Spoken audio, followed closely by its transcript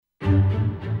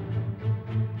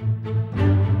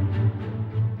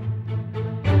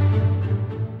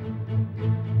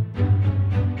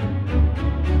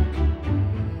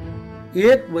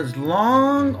It was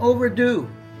long overdue.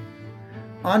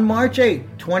 On March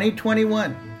 8,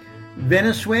 2021,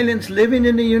 Venezuelans living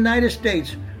in the United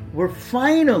States were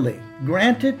finally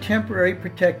granted temporary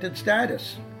protected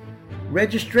status.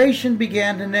 Registration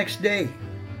began the next day.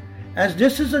 As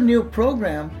this is a new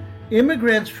program,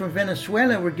 immigrants from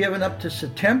Venezuela were given up to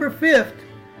September 5th,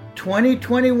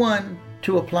 2021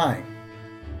 to apply.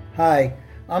 Hi,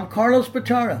 I'm Carlos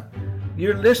Batara.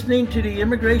 You're listening to the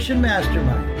Immigration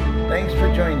Mastermind. Thanks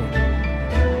for joining.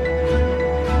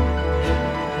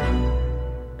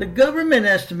 The government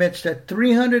estimates that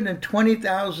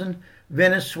 320,000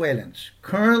 Venezuelans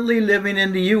currently living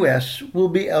in the U.S. will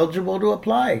be eligible to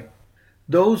apply.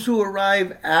 Those who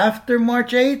arrive after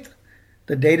March 8th,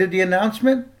 the date of the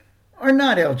announcement, are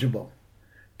not eligible,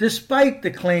 despite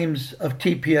the claims of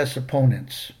TPS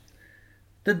opponents.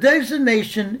 The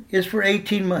designation is for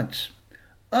 18 months,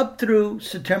 up through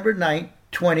September 9,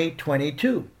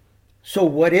 2022. So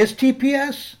what is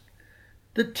TPS?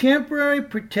 The Temporary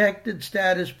Protected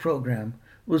Status Program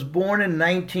was born in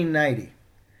 1990.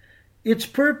 Its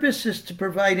purpose is to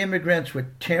provide immigrants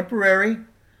with temporary,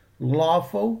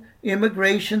 lawful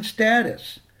immigration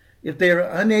status if they are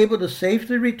unable to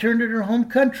safely return to their home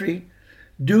country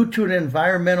due to an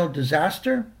environmental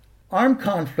disaster, armed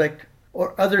conflict,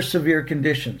 or other severe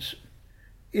conditions.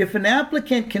 If an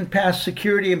applicant can pass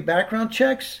security and background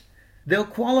checks, they'll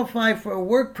qualify for a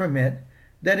work permit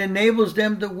that enables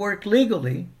them to work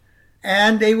legally,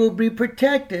 and they will be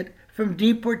protected from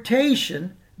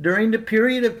deportation during the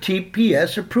period of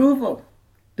TPS approval.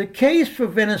 The case for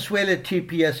Venezuela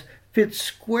TPS fits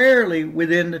squarely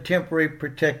within the temporary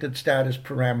protected status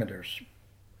parameters.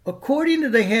 According to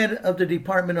the head of the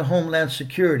Department of Homeland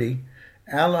Security,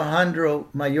 Alejandro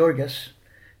Mayorgas,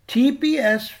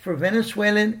 TPS for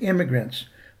Venezuelan immigrants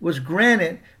was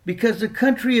granted because the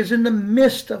country is in the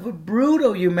midst of a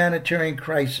brutal humanitarian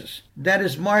crisis that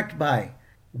is marked by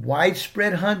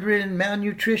widespread hunger and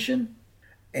malnutrition,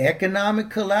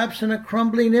 economic collapse and a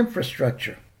crumbling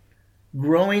infrastructure,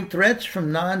 growing threats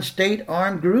from non-state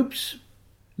armed groups,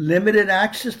 limited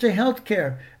access to health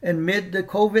care amid the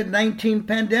COVID-19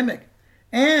 pandemic,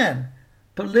 and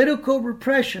political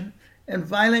repression and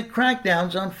violent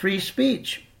crackdowns on free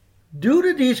speech. Due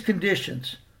to these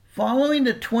conditions, following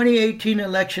the 2018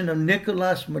 election of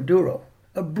Nicolas Maduro,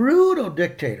 a brutal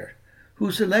dictator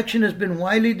whose election has been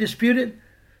widely disputed,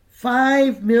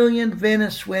 5 million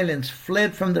Venezuelans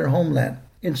fled from their homeland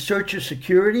in search of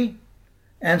security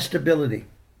and stability.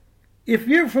 If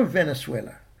you're from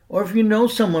Venezuela, or if you know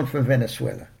someone from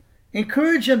Venezuela,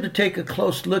 encourage them to take a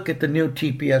close look at the new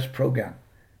TPS program.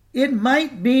 It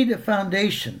might be the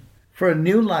foundation for a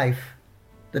new life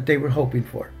that they were hoping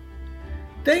for.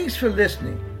 Thanks for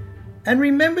listening, and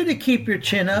remember to keep your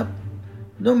chin up,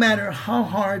 no matter how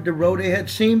hard the road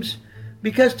ahead seems,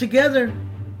 because together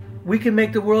we can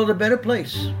make the world a better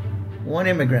place, one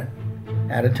immigrant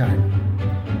at a time.